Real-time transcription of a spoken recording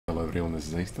everyone, this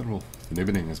is Age Berytos.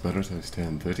 Noobening is Berytos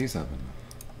 1037.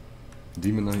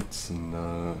 Demonites and,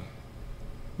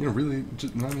 you know, really,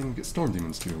 just, I mean, get Storm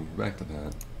Demons too. We're back to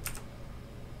that.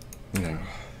 You know,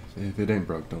 if it ain't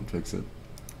broke, don't fix it.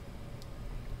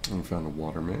 And we found a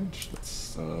Water Mage.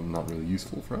 That's not really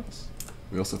useful for us.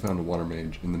 We also found a Water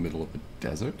Mage in the middle of a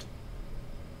desert.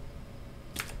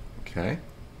 Okay.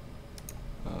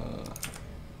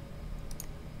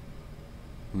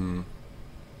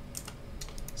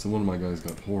 So one of my guys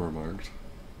got horror marked.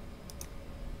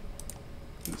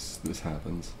 This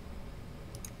happens.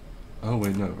 Oh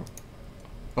wait, no.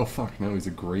 Oh fuck, now he's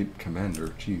a great commander.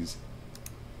 Jeez.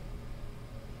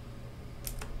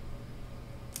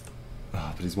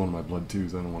 Ah, but he's one of my blood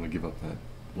twos. I don't want to give up that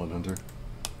blood hunter.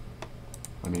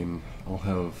 I mean, I'll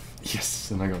have...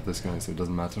 Yes, and I got this guy, so it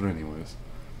doesn't matter anyways.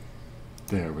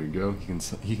 There we go. He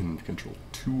can control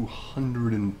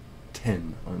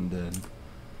 210 undead.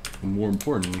 And more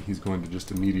importantly, he's going to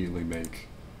just immediately make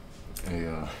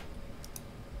a,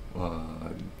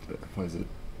 what is it?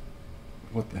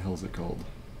 What the hell is it called?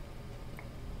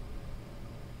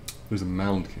 There's a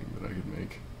Mound King that I could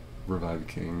make. Revive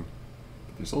King.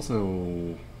 But there's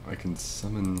also, I can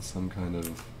summon some kind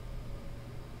of,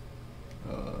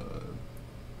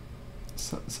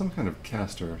 some kind of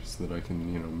caster so that I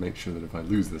can, you know, make sure that if I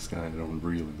lose this guy, I don't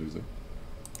really lose it.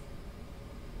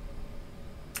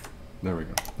 There we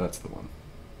go. That's the one.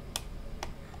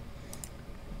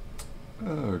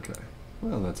 Okay.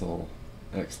 Well, that's all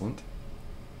excellent.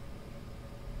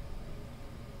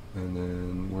 And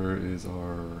then, where is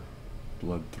our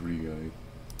Blood 3 guy?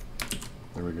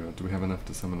 There we go. Do we have enough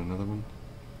to summon another one?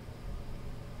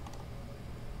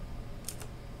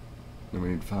 No, we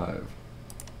need 5.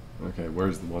 Okay,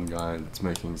 where's the one guy that's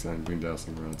making Sanguine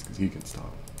Dousing Rods? Because he can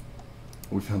stop.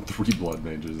 We found 3 Blood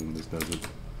Mages in this desert.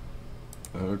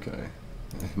 Okay,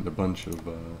 and a bunch of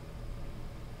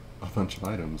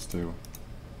items too.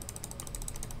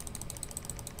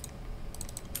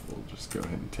 We'll just go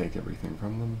ahead and take everything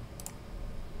from them.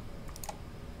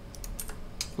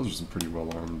 Those are some pretty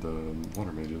well-armed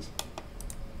water mages.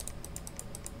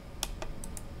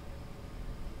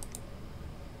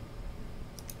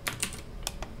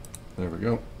 There we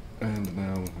go. And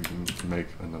now we can make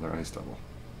another Ice Devil.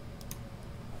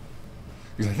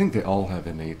 Because I think they all have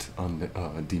innate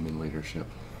demon leadership.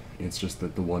 It's just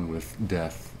that the one with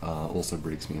death also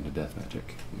breaks me into death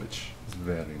magic, which is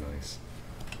very nice.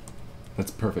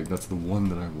 That's perfect. That's the one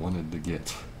that I wanted to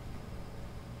get.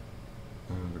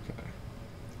 Okay.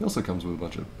 He also comes with a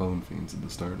bunch of Bone Fiends at the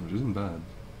start, which isn't bad.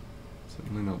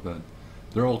 Certainly not bad.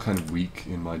 They're all kind of weak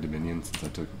in my Dominion since I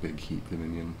took a big Heat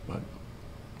Dominion, but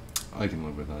I can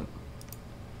live with that.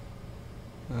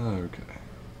 Okay.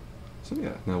 So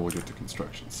yeah, now we'll get to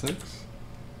construction 6.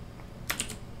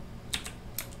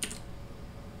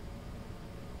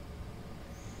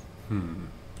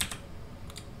 I'm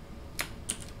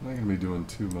not gonna be doing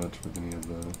too much with any of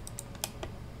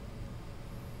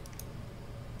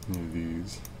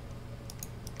these.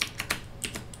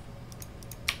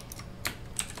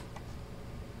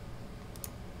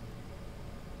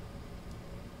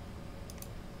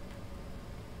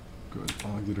 Good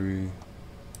augury.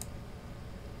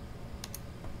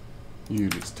 You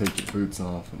just take your boots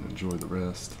off and enjoy the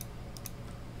rest.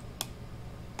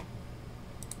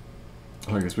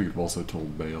 Oh, I guess we could have also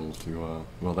told Bale to,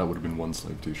 well, that would have been 1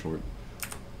 slave too short.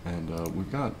 And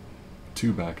we've got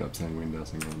 2 backup Sanguine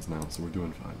Dousing runs now, so we're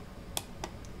doing fine.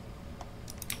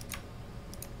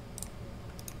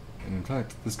 And in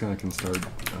fact, this guy can start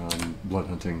blood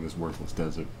hunting this worthless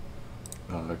desert.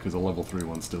 Because a level 3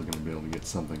 one's still going to be able to get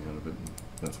something out of it, and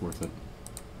that's worth it.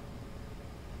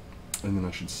 And then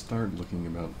I should start looking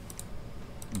about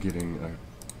getting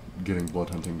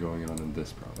blood hunting going on in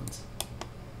this province.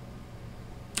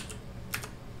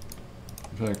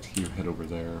 In fact, you head over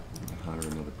there. I'm going to hire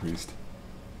another priest.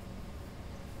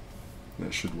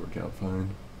 That should work out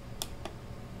fine.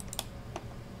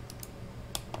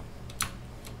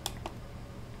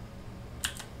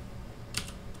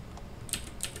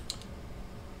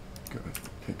 Go ahead and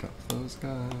pick up those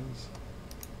guys.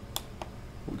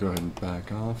 We'll go ahead and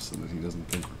back off so that he doesn't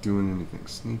think we're doing anything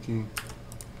sneaky.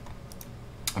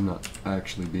 I'm not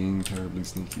actually being terribly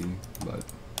sneaky, but...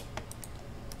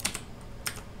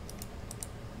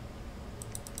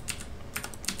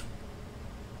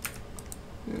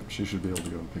 Yep, she should be able to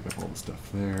go and pick up all the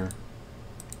stuff there.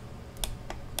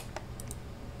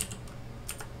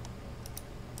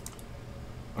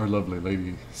 Our lovely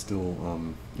lady still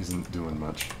isn't doing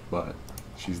much, but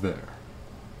she's there.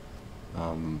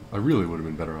 I really would have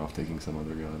been better off taking some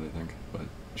other god, I think, but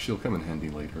she'll come in handy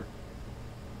later.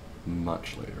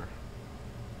 Much later.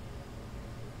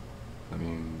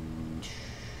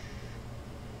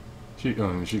 She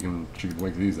can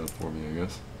wake these up for me, I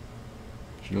guess.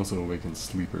 She also awakens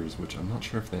sleepers, which I'm not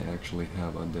sure if they actually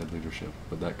have undead leadership,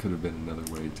 but that could have been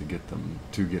another way to get them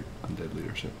to get undead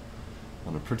leadership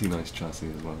on a pretty nice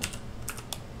chassis as well.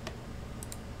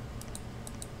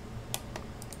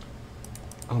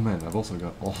 Oh man, I've also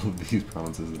got all of these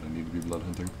provinces that I need to be blood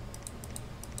hunting.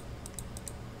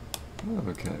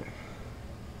 Okay.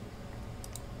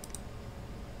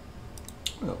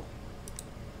 Well,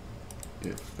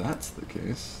 if that's the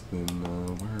case, then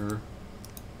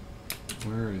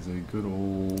where is a good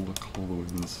old Call the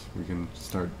Winds? We can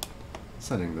start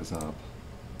setting this up.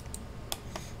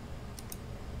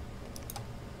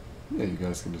 Yeah, you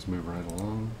guys can just move right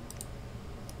along.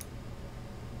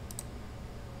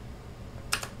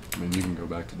 I mean, you can go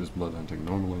back to just blood hunting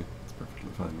normally. It's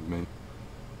perfectly fine with me.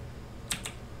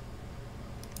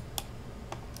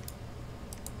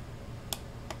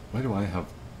 Why do I have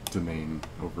domain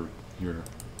over here?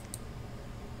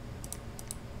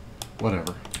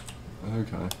 Whatever.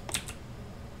 Okay.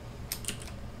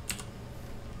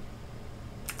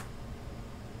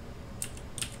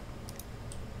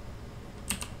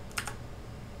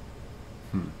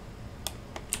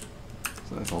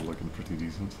 So that's all looking pretty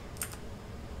decent.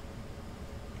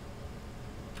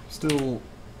 Still,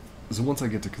 so once I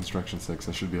get to construction 6,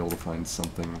 I should be able to find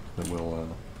something that will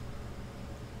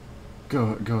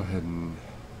go ahead and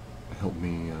help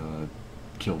me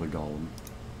kill the golem,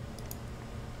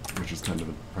 which is kind of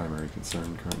the primary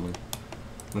concern currently.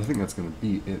 And I think that's going to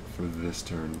be it for this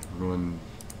turn.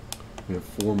 We have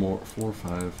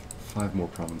five more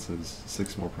provinces,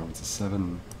 6 more provinces,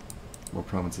 7 more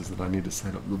provinces that I need to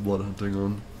set up the blood hunting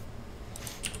on.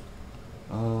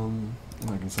 And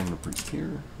I can summon a priest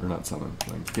here, or not summon,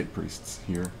 like get priests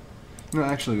here. No,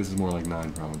 actually this is more like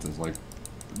 9 provinces. Like,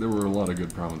 there were a lot of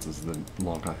good provinces that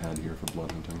Lanka had here for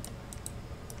blood hunting.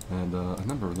 And a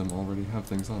number of them already have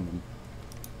things on them.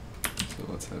 So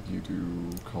let's have you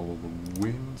do Call of the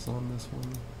Winds on this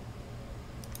one.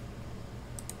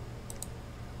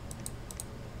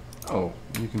 Oh,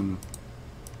 you can...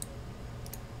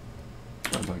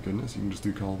 Oh my goodness, you can just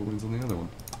do Call of the Winds on the other one.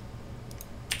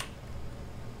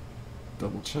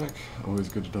 Double check. Always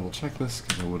good to double check this,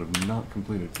 because I would have not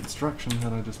completed construction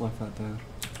had I just left that there.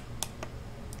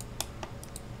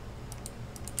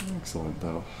 Excellent,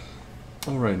 though.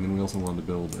 Alright, and then we also wanted to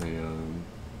build a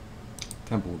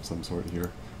temple of some sort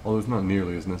here. Although it's not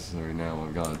nearly as necessary now.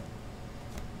 I've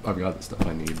got the stuff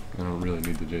I need. I don't really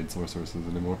need the jade sorceresses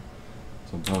anymore,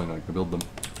 so I'm probably not going to build them.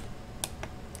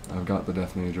 I've got the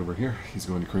Death Mage over here. He's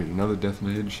going to create another Death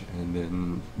Mage, and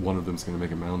then one of them's going to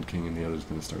make a Mound King, and the other's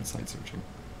going to start site searching.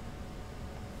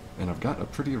 And I've got a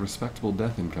pretty respectable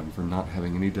death income for not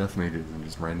having any Death Mages and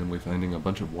just randomly finding a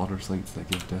bunch of water slates that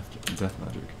give death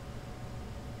magic.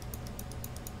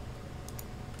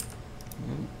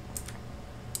 And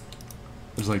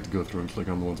I just like to go through and click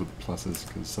on the ones with the pluses,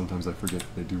 because sometimes I forget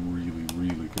that they do really,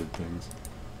 really good things.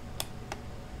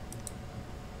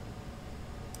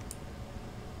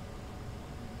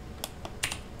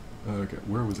 Okay,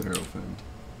 where was Arrowfend?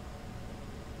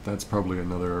 That's probably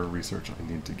another research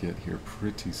I need to get here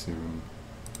pretty soon,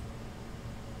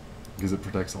 because it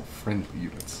protects all friendly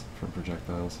units from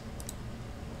projectiles.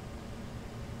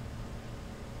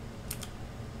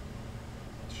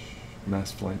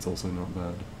 Mass Flight's also not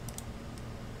bad.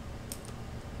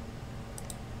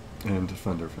 And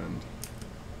Thunderfend,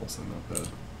 also not bad.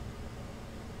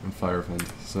 And Firefend,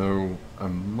 so I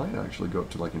might actually go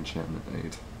up to like Enchantment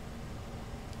 8.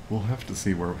 We'll have to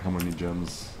see how many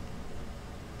gems,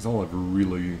 because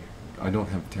I don't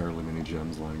have terribly many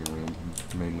gems lying around.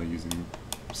 I'm mainly using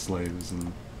slaves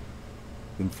and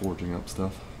then forging up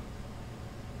stuff.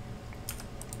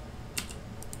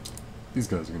 These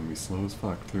guys are going to be slow as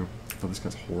fuck too. Oh, this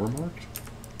guy's horror marked?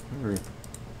 Where did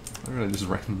I just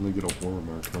randomly get a horror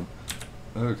mark from?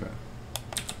 Okay.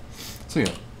 So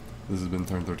yeah, this has been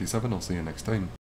turn 37. I'll see you next time.